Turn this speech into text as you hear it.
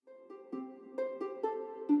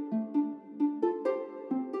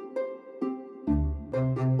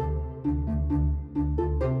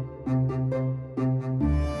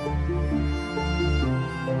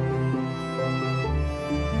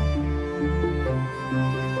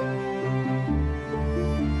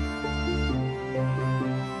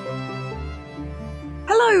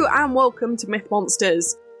and welcome to Myth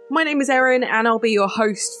Monsters. My name is Erin and I'll be your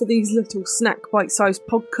host for these little snack bite-sized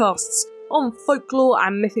podcasts on folklore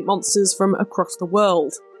and mythic monsters from across the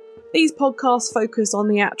world. These podcasts focus on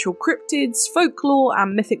the actual cryptids, folklore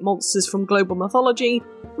and mythic monsters from global mythology,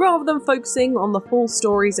 rather than focusing on the full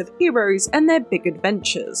stories of heroes and their big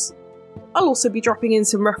adventures. I'll also be dropping in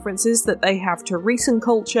some references that they have to recent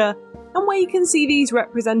culture, and where you can see these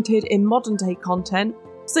represented in modern day content,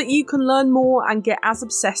 so that you can learn more and get as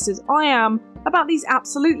obsessed as I am about these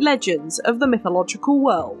absolute legends of the mythological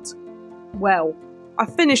world. Well, I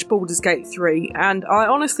finished Baldur's Gate 3 and I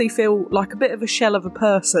honestly feel like a bit of a shell of a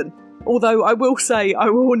person, although I will say I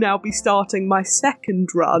will now be starting my second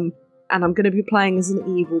run and I'm going to be playing as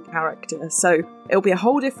an evil character, so it'll be a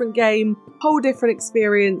whole different game, whole different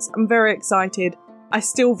experience. I'm very excited. I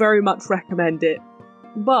still very much recommend it.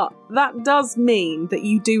 But that does mean that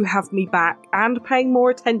you do have me back and paying more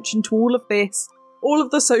attention to all of this, all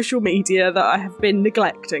of the social media that I have been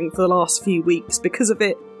neglecting for the last few weeks because of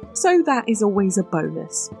it, so that is always a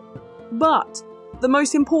bonus. But the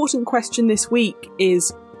most important question this week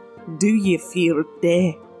is, do you feel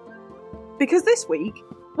death? Because this week,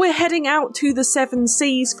 we're heading out to the Seven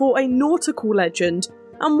Seas for a nautical legend,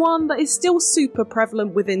 and one that is still super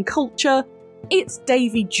prevalent within culture. It's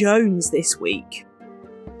Davy Jones this week.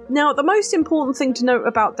 Now, the most important thing to note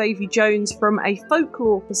about Davy Jones from a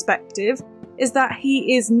folklore perspective is that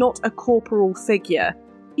he is not a corporal figure.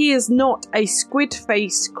 He is not a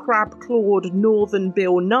squid-faced, crab-clawed Northern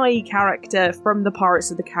Bill Nye character from the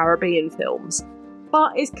Pirates of the Caribbean films,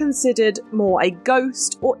 but is considered more a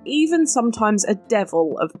ghost or even sometimes a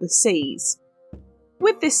devil of the seas.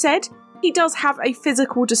 With this said, he does have a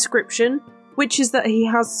physical description, which is that he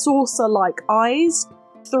has saucer-like eyes,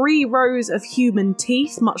 3 rows of human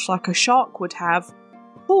teeth, much like a shark would have,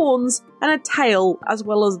 horns, and a tail, as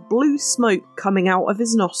well as blue smoke coming out of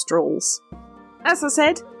his nostrils. As I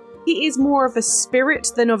said, he is more of a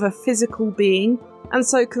spirit than of a physical being, and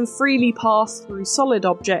so can freely pass through solid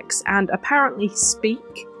objects and apparently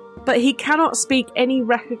speak, but he cannot speak any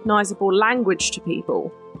recognisable language to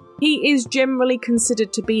people. He is generally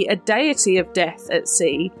considered to be a deity of death at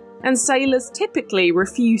sea, and sailors typically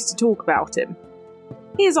refuse to talk about him.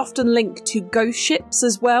 He is often linked to ghost ships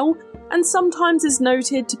as well, and sometimes is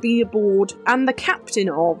noted to be aboard and the captain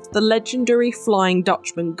of the legendary Flying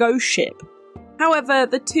Dutchman ghost ship. However,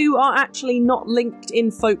 the two are actually not linked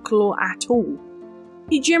in folklore at all.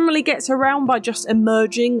 He generally gets around by just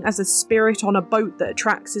emerging as a spirit on a boat that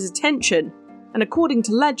attracts his attention, and according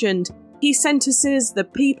to legend, he sentences the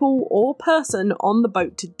people or person on the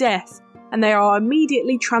boat to death, and they are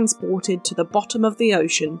immediately transported to the bottom of the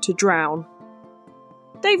ocean to drown.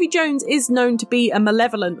 Davy Jones is known to be a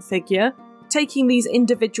malevolent figure, taking these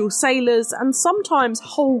individual sailors and sometimes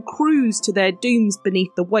whole crews to their dooms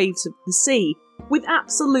beneath the waves of the sea, with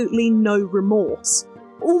absolutely no remorse,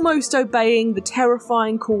 almost obeying the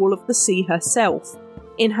terrifying call of the sea herself,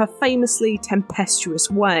 in her famously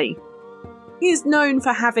tempestuous way. He is known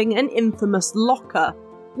for having an infamous locker.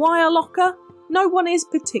 Why a locker? No one is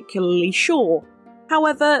particularly sure.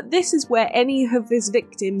 However, this is where any of his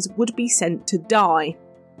victims would be sent to die.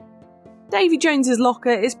 Davy Jones's locker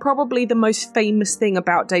is probably the most famous thing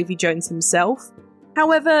about Davy Jones himself.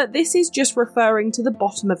 However, this is just referring to the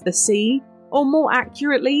bottom of the sea, or more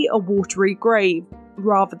accurately, a watery grave,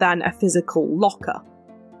 rather than a physical locker.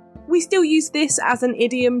 We still use this as an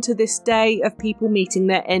idiom to this day of people meeting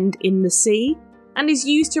their end in the sea, and is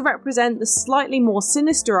used to represent the slightly more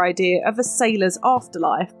sinister idea of a sailor's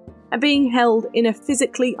afterlife, and being held in a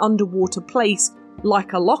physically underwater place,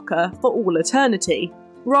 like a locker, for all eternity,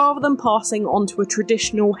 rather than passing on to a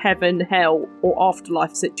traditional heaven, hell, or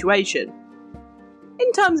afterlife situation.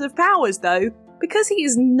 In terms of powers though, because he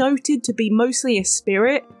is noted to be mostly a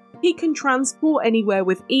spirit, he can transport anywhere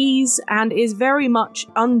with ease and is very much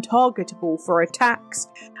untargetable for attacks,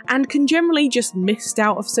 and can generally just mist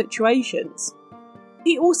out of situations.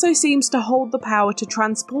 He also seems to hold the power to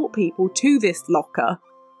transport people to this locker,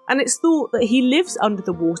 and it's thought that he lives under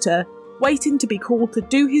the water, waiting to be called to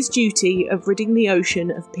do his duty of ridding the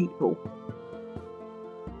ocean of people.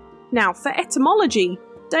 Now, for etymology,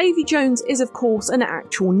 Davy Jones is of course an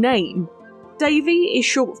actual name. Davy is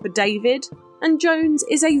short for David, and Jones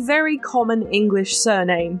is a very common English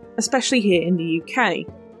surname, especially here in the UK.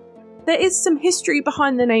 There is some history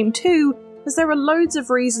behind the name too, as there are loads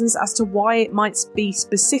of reasons as to why it might be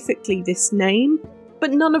specifically this name,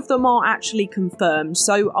 but none of them are actually confirmed,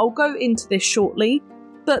 so I'll go into this shortly.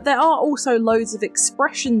 But there are also loads of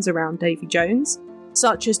expressions around Davy Jones,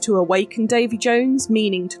 such as to awaken Davy Jones,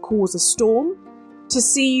 meaning to cause a storm, to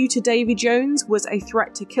see you to Davy Jones was a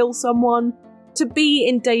threat to kill someone, To be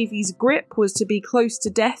in Davy's grip was to be close to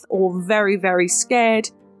death or very, very scared,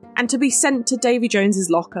 and to be sent to Davy Jones's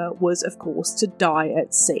locker was, of course, to die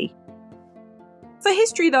at sea. For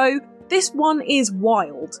history, though, this one is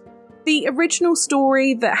wild. The original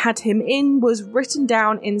story that had him in was written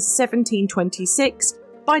down in 1726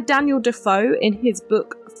 by Daniel Defoe in his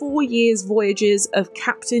book 4 Years' Voyages of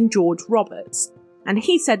Captain George Roberts, and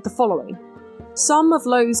he said the following: "Some of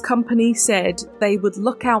Lowe's company said they would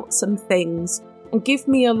look out some things and give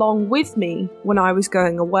me along with me when I was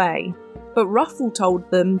going away, but Ruffle told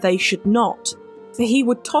them they should not, for he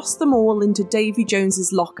would toss them all into Davy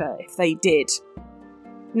Jones's locker if they did."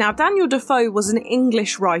 Now, Daniel Defoe was an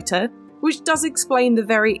English writer, which does explain the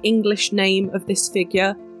very English name of this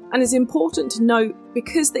figure, and is important to note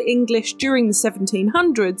because the English during the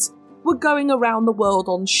 1700s were going around the world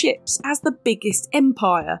on ships as the biggest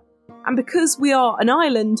empire. And because we are an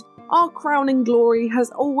island, our crowning glory has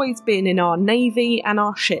always been in our navy and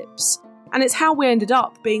our ships. And it's how we ended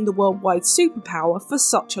up being the worldwide superpower for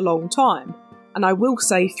such a long time. And I will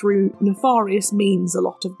say through nefarious means a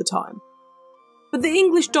lot of the time. But the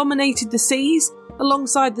English dominated the seas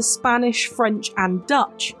alongside the Spanish, French and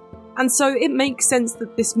Dutch. And so it makes sense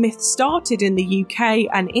that this myth started in the UK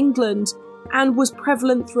and England and was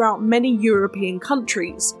prevalent throughout many European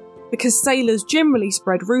countries, because sailors generally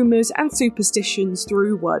spread rumours and superstitions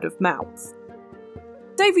through word of mouth.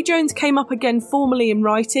 Davy Jones came up again formally in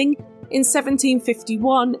writing in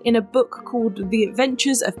 1751 in a book called The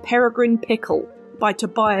Adventures of Peregrine Pickle by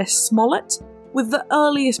Tobias Smollett, with the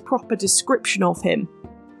earliest proper description of him.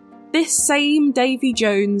 This same Davy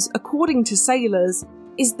Jones, according to sailors,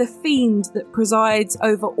 is the fiend that presides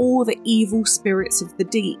over all the evil spirits of the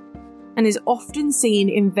deep, and is often seen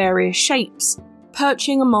in various shapes,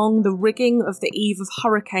 perching among the rigging of the eve of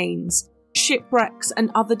hurricanes, shipwrecks and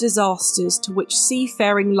other disasters to which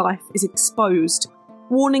seafaring life is exposed,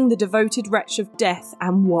 warning the devoted wretch of death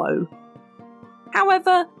and woe.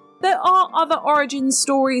 However, there are other origin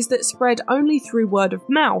stories that spread only through word of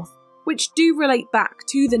mouth, which do relate back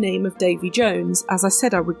to the name of Davy Jones, as I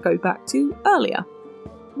said I would go back to earlier.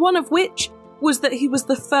 One of which was that he was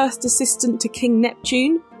the first assistant to King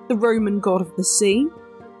Neptune, the Roman god of the sea.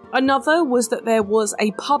 Another was that there was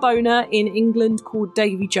a pub owner in England called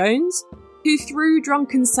Davy Jones, who threw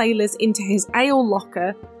drunken sailors into his ale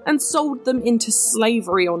locker and sold them into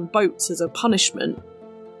slavery on boats as a punishment.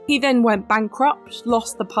 He then went bankrupt,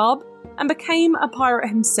 lost the pub, and became a pirate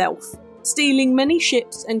himself, stealing many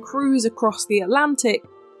ships and crews across the Atlantic,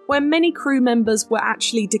 where many crew members were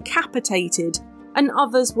actually decapitated and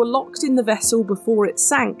others were locked in the vessel before it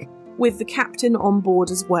sank, with the captain on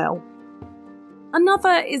board as well.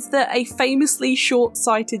 Another is that a famously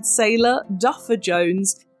short-sighted sailor, Davy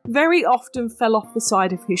Jones, very often fell off the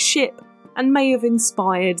side of his ship and may have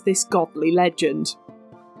inspired this godly legend.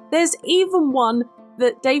 There's even one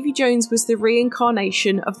that Davy Jones was the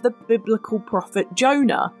reincarnation of the biblical prophet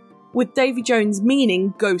Jonah, with Davy Jones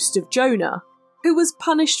meaning Ghost of Jonah, who was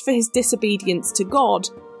punished for his disobedience to God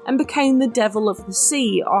and became the devil of the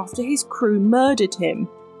sea after his crew murdered him,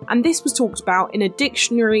 and this was talked about in a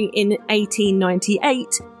dictionary in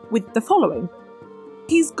 1898 with the following: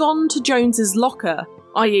 "He's gone to Jones's locker,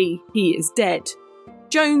 i.e. he is dead.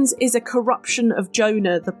 Jones is a corruption of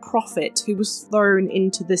Jonah the prophet who was thrown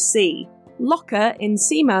into the sea. Locker, in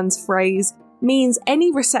seaman's phrase, means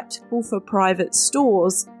any receptacle for private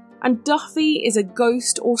stores, and Duffy is a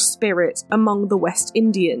ghost or spirit among the West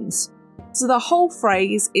Indians. So the whole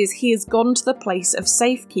phrase is he has gone to the place of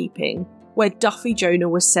safekeeping, where Davy Jonah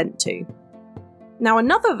was sent to." Now,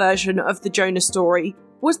 another version of the Jonah story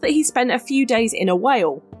was that he spent a few days in a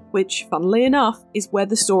whale, which, funnily enough, is where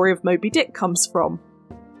the story of Moby Dick comes from.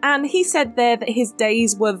 And he said there that his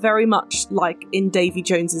days were very much like in Davy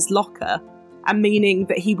Jones's locker, and meaning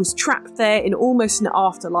that he was trapped there in almost an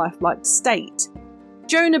afterlife-like state.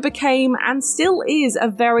 Jonah became, and still is, a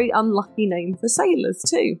very unlucky name for sailors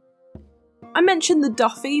too. I mentioned the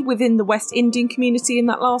Duffy within the West Indian community in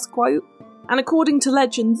that last quote, and according to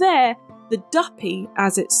legend there, the Duppy,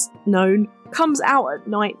 as it's known, comes out at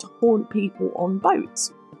night to haunt people on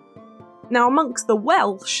boats. Now, amongst the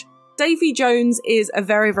Welsh, Davy Jones is a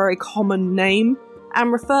very, very common name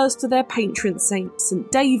and refers to their patron saint,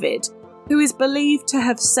 St. David, who is believed to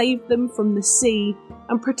have saved them from the sea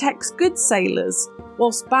and protects good sailors,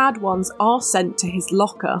 whilst bad ones are sent to his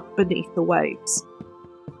locker beneath the waves.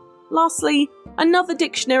 Lastly, another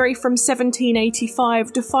dictionary from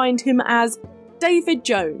 1785 defined him as David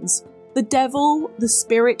Jones, the devil, the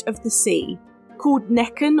spirit of the sea, called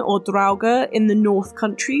Necken or Drauga in the North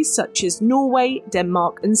countries such as Norway,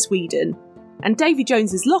 Denmark and Sweden. And Davy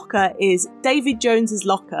Jones's locker is David Jones's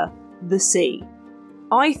locker, the sea.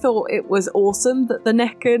 I thought it was awesome that the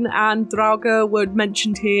Necken and Draugr were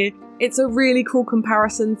mentioned here. It's a really cool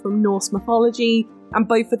comparison from Norse mythology, and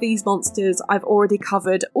both of these monsters I've already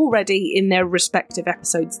covered in their respective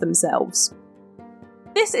episodes themselves.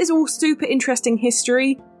 This is all super interesting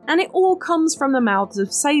history, and it all comes from the mouths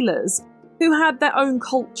of sailors, who had their own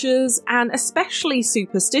cultures and especially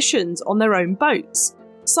superstitions on their own boats,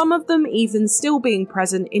 some of them even still being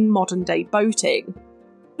present in modern day boating.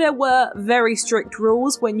 There were very strict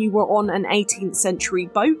rules when you were on an 18th century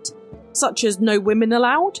boat, such as no women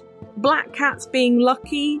allowed, black cats being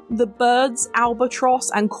lucky, the birds, albatross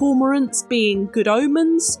and cormorants being good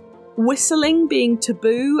omens, whistling being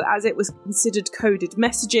taboo as it was considered coded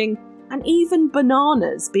messaging, and even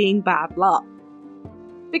bananas being bad luck.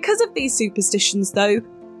 Because of these superstitions though,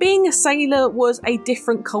 being a sailor was a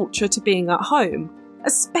different culture to being at home,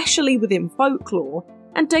 especially within folklore,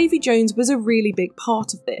 and Davy Jones was a really big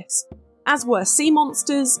part of this, as were sea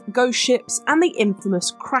monsters, ghost ships and the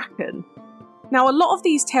infamous Kraken. Now a lot of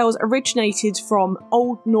these tales originated from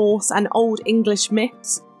Old Norse and Old English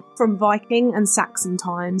myths, from Viking and Saxon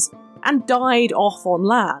times, and died off on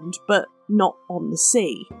land, but not on the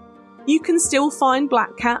sea. You can still find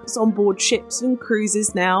black cats on board ships and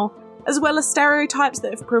cruises now, as well as stereotypes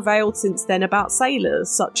that have prevailed since then about sailors,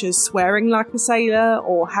 such as swearing like a sailor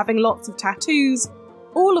or having lots of tattoos,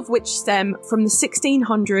 all of which stem from the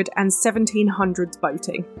 1600 and 1700s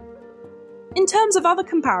boating. In terms of other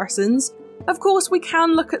comparisons, of course we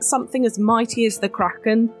can look at something as mighty as the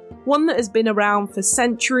Kraken, one that has been around for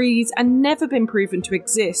centuries and never been proven to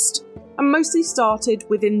exist, and mostly started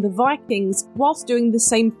within the Vikings whilst doing the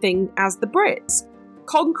same thing as the Brits,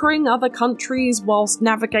 conquering other countries whilst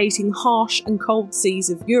navigating harsh and cold seas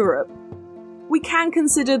of Europe. We can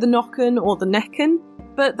consider the Nokken or the Necken,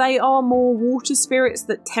 but they are more water spirits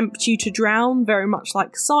that tempt you to drown, very much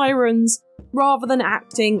like sirens, rather than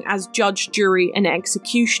acting as judge, jury and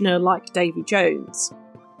executioner like Davy Jones.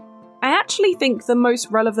 I actually think the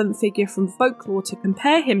most relevant figure from folklore to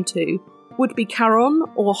compare him to would be Charon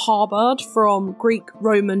or Harbard from Greek,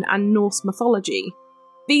 Roman and Norse mythology.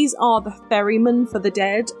 These are the ferrymen for the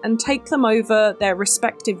dead and take them over their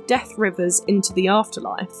respective death rivers into the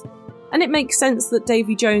afterlife. And it makes sense that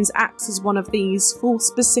Davy Jones acts as one of these for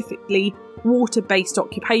specifically water-based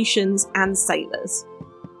occupations and sailors.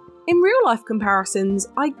 In real life comparisons,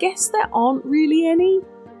 I guess there aren't really any.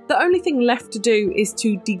 The only thing left to do is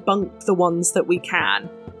to debunk the ones that we can.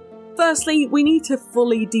 Firstly, we need to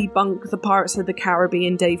fully debunk the Pirates of the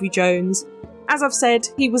Caribbean Davy Jones. As I've said,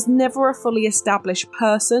 he was never a fully established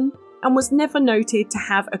person and was never noted to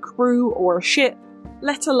have a crew or a ship,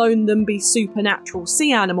 let alone them be supernatural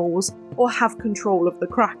sea animals or have control of the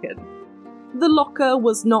Kraken. The Locker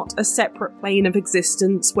was not a separate plane of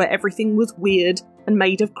existence where everything was weird and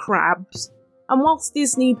made of crabs. And whilst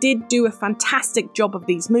Disney did do a fantastic job of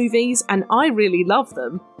these movies, and I really love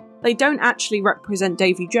them, they don't actually represent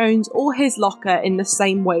Davy Jones or his locker in the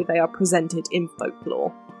same way they are presented in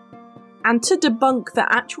folklore. And to debunk the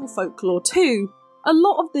actual folklore too, a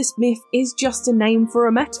lot of this myth is just a name for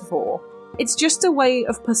a metaphor. It's just a way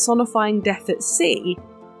of personifying death at sea.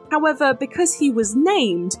 However, because he was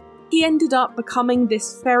named, he ended up becoming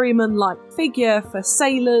this ferryman-like figure for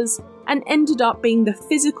sailors and ended up being the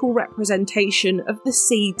physical representation of the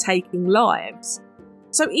sea taking lives.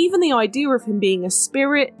 So even the idea of him being a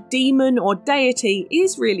spirit, demon or deity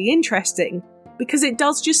is really interesting, because it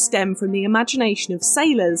does just stem from the imagination of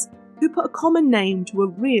sailors who put a common name to a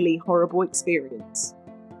really horrible experience.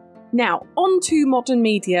 Now, on to modern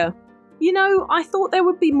media. You know, I thought there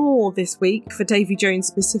would be more this week for Davy Jones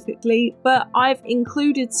specifically, but I've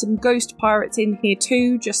included some ghost pirates in here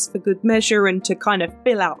too, just for good measure and to kind of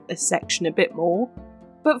fill out this section a bit more.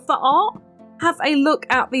 But for art, have a look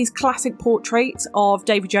at these classic portraits of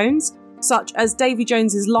Davy Jones, such as Davy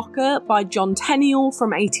Jones's Locker by John Tenniel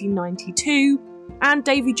from 1892, and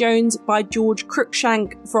Davy Jones by George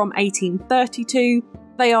Cruikshank from 1832.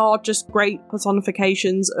 They are just great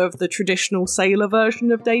personifications of the traditional sailor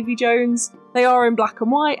version of Davy Jones. They are in black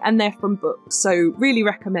and white and they're from books, so really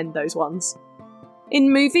recommend those ones.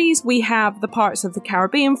 In movies, we have the Pirates of the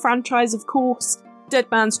Caribbean franchise, of course, Dead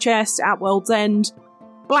Man's Chest at World's End,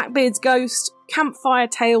 Blackbeard's Ghost, Campfire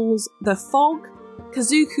Tales, The Fog,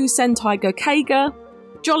 Kazuku Sentai Gokaiga,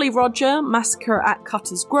 Jolly Roger, Massacre at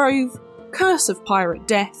Cutter's Grove, Curse of Pirate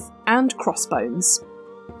Death, and Crossbones.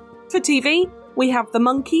 For TV, we have The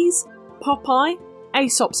Monkeys, Popeye,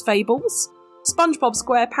 Aesop's Fables, SpongeBob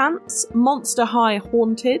SquarePants, Monster High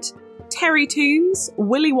Haunted, Terry Toons,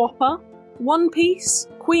 Willy Whopper, One Piece,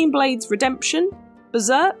 Queen Blade's Redemption,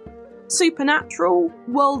 Berserk, Supernatural,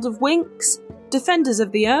 World of Winx, Defenders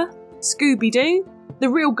of the Earth, Scooby-Doo, The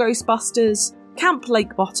Real Ghostbusters, Camp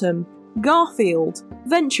Lake Bottom, Garfield,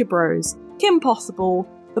 Venture Bros, Kim Possible,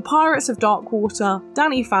 The Pirates of Darkwater,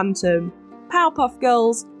 Danny Phantom, Powerpuff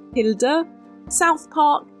Girls, Hilda, South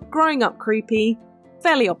Park, Growing Up Creepy,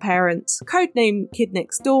 Fairly Odd Parents, Codename Kid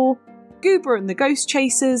Next Door, Goober and the Ghost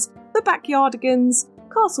Chasers, The Backyardigans,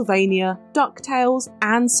 Castlevania, DuckTales,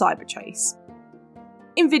 and Cyberchase.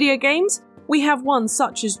 In video games, we have ones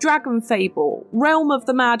such as Dragon Fable, Realm of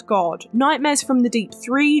the Mad God, Nightmares from the Deep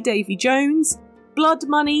 3, Davy Jones, Blood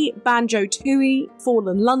Money, Banjo-Tooie,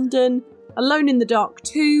 Fallen London, Alone in the Dark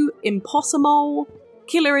 2, Impossible,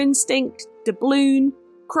 Killer Instinct, Doubloon,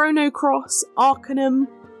 Chrono Cross, Arcanum,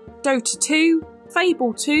 Dota 2,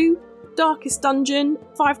 Fable 2, Darkest Dungeon,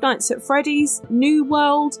 Five Nights at Freddy's, New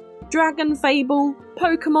World, Dragon Fable,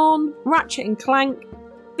 Pokemon, Ratchet & Clank,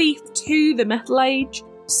 Thief 2 The Metal Age,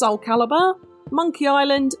 Soul Calibur, Monkey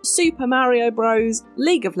Island, Super Mario Bros,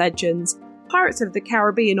 League of Legends, Pirates of the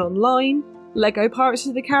Caribbean Online, Lego Pirates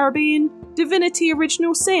of the Caribbean, Divinity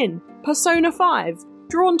Original Sin, Persona 5,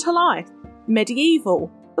 Drawn to Life, Medieval,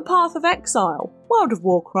 The Path of Exile, World of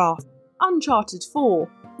Warcraft, Uncharted 4,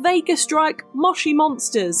 Vega Strike, Moshi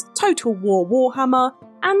Monsters, Total War Warhammer,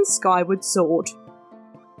 and Skyward Sword.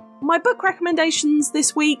 My book recommendations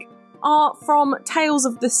this week are from Tales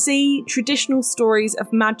of the Sea, Traditional Stories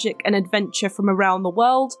of Magic and Adventure from Around the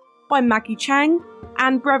World by Maggie Chang,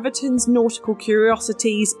 and Breverton's Nautical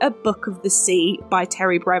Curiosities, A Book of the Sea by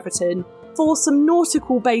Terry Breverton, for some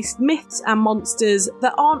nautical-based myths and monsters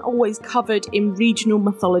that aren't always covered in regional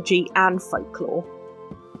mythology and folklore.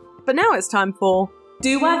 But now it's time for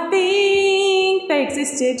Do I Think They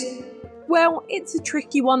Existed? Well, it's a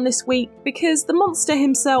tricky one this week because the monster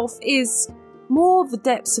himself is more the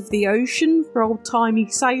depths of the ocean for old-timey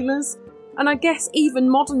sailors, and I guess even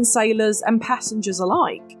modern sailors and passengers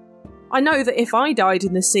alike. I know that if I died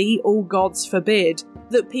in the sea, all gods forbid,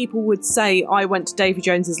 that people would say I went to Davy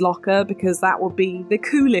Jones's locker because that would be the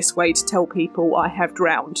coolest way to tell people I have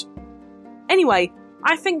drowned. Anyway,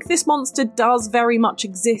 I think this monster does very much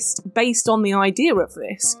exist based on the idea of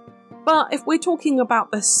this. But if we're talking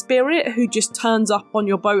about the spirit who just turns up on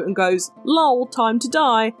your boat and goes, "Lol, time to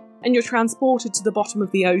die," and you're transported to the bottom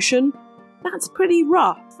of the ocean, that's pretty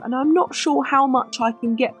rough, and I'm not sure how much I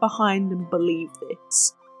can get behind and believe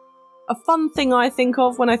this. A fun thing I think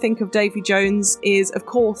of when I think of Davy Jones is, of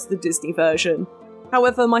course, the Disney version.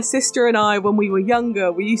 However, my sister and I, when we were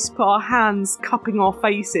younger, we used to put our hands cupping our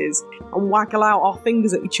faces and waggle out our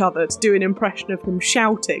fingers at each other to do an impression of him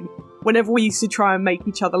shouting whenever we used to try and make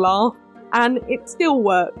each other laugh. And it still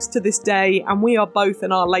works to this day, and we are both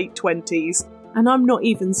in our late 20s, and I'm not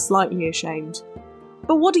even slightly ashamed.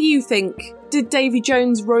 But what do you think? Did Davy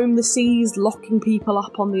Jones roam the seas, locking people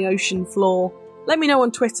up on the ocean floor? Let me know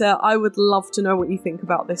on Twitter, I would love to know what you think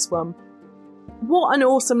about this one. What an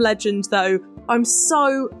awesome legend though. I'm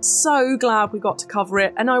so glad we got to cover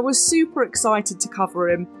it, and I was super excited to cover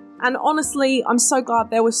him. And honestly, I'm so glad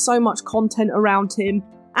there was so much content around him,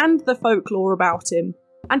 and the folklore about him.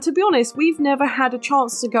 And to be honest, we've never had a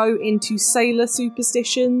chance to go into sailor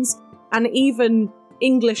superstitions, and even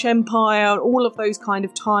English Empire, and all of those kind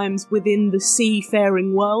of times within the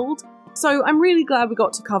seafaring world. So I'm really glad we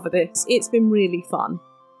got to cover this. It's been really fun.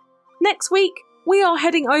 Next week, we are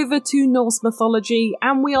heading over to Norse mythology,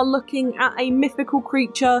 and we are looking at a mythical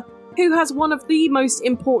creature who has one of the most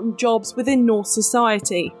important jobs within Norse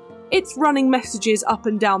society. It's running messages up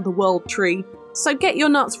and down the world tree. So get your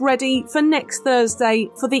nuts ready for next Thursday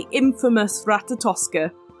for the infamous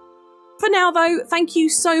Ratatoska. For now though, thank you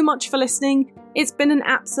so much for listening. It's been an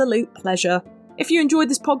absolute pleasure. If you enjoyed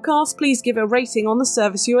this podcast, please give a rating on the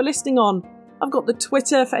service you are listening on. I've got the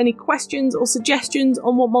Twitter for any questions or suggestions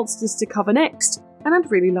on what monsters to cover next, and I'd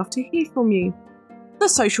really love to hear from you. The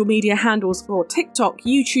social media handles for TikTok,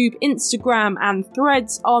 YouTube, Instagram and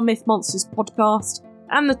Threads are Myth Monsters Podcast,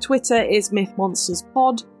 and the Twitter is Myth Monsters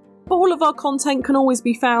Pod. But all of our content can always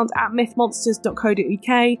be found at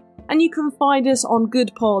mythmonsters.co.uk, and you can find us on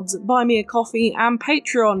Good Pods, Buy Me a Coffee and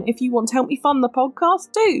Patreon if you want to help me fund the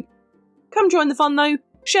podcast too. Come join the fun though,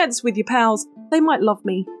 share this with your pals, they might love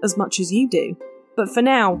me as much as you do. But for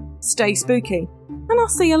now, stay spooky, and I'll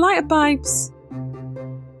see you later, babes.